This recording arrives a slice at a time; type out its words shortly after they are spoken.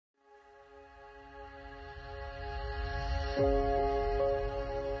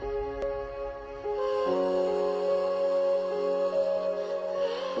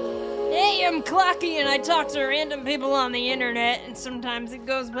I'm Clocky and I talk to random people on the internet, and sometimes it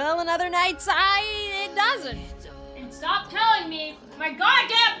goes well and other nights it doesn't. And stop telling me my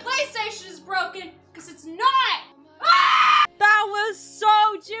goddamn PlayStation is broken, because it's not! Ah! That was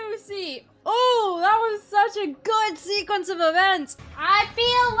so juicy! Oh, that was such a good sequence of events. I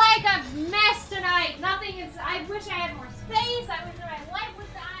feel like a mess tonight. Nothing is, I wish I had more space. I wish my life was,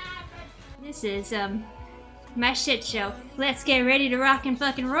 This is, my shit show. Let's get ready to rock and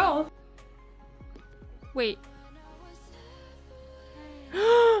fucking roll. Wait. 10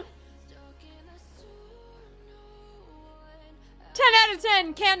 out of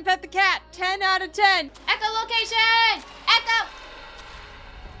 10, can't pet the cat. 10 out of 10. Echolocation! Echo!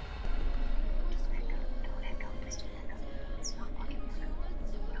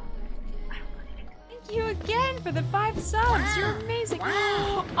 Thank you again for the 5 subs. You're amazing.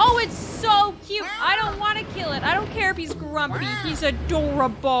 Oh, it's so cute. I don't want to kill it. I don't care if he's grumpy. He's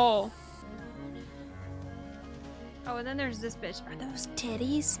adorable. Oh, and then there's this bitch. Are those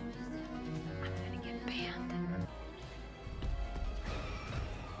titties? I'm gonna get banned.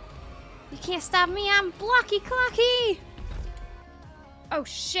 You can't stop me. I'm Blocky Clocky. Oh,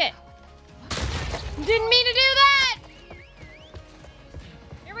 shit. Didn't mean to do that.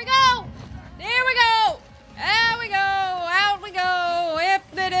 Here we go. There we go! There we go! Out we go!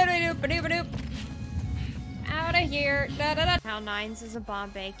 Out of here! Da da da! How Nines is a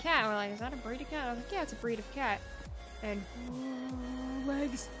Bombay cat. We're like, is that a breed of cat? I was like, yeah, it's a breed of cat. And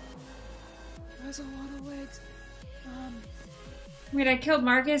legs. That's a lot of legs. Wait, I killed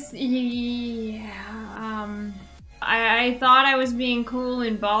Marcus? Yeah. I thought I was being cool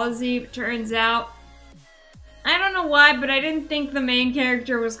and ballsy, but turns out I don't know why, but I didn't think the main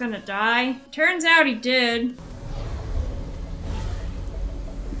character was gonna die. Turns out he did.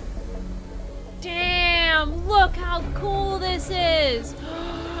 Damn, look how cool this is.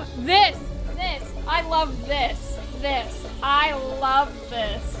 This, I love this, I love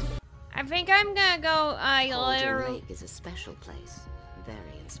this. I think I'm gonna go, Alder Lake is a special place,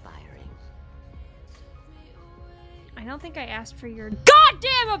 very inspiring. I don't think I asked for your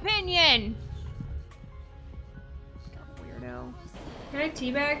goddamn opinion! No. Can I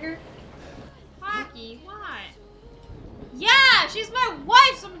teabag her? Hockey, what? Yeah, she's my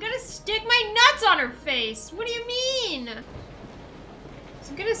wife, so I'm gonna stick my nuts on her face. What do you mean?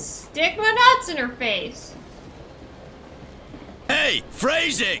 I'm gonna stick my nuts in her face. Hey,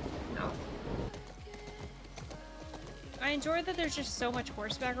 phrasing! No. I enjoy that there's just so much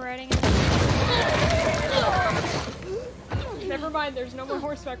horseback riding. Never mind, there's no more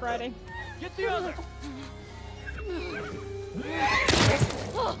horseback riding. Get the other!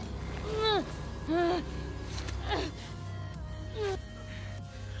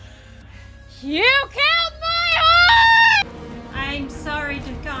 You killed my heart! I'm sorry,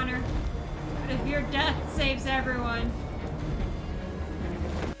 Connor, but if your death saves everyone.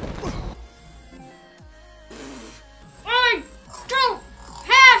 I don't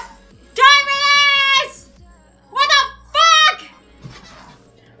have time for this! What the fuck?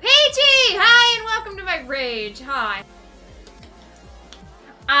 Peachy! Hi, and welcome to my rage. Hi.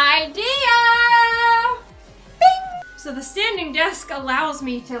 Idea! Bing! So the standing desk allows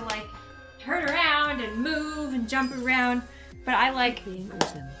me to like turn around and move and jump around, but I like being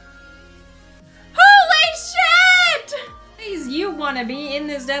awesome. Holy shit! Please, you wanna be in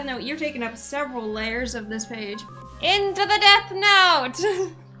this Death Note. You're taking up several layers of this page. Into the Death Note!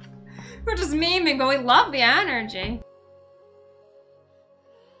 We're just memeing, but we love the energy.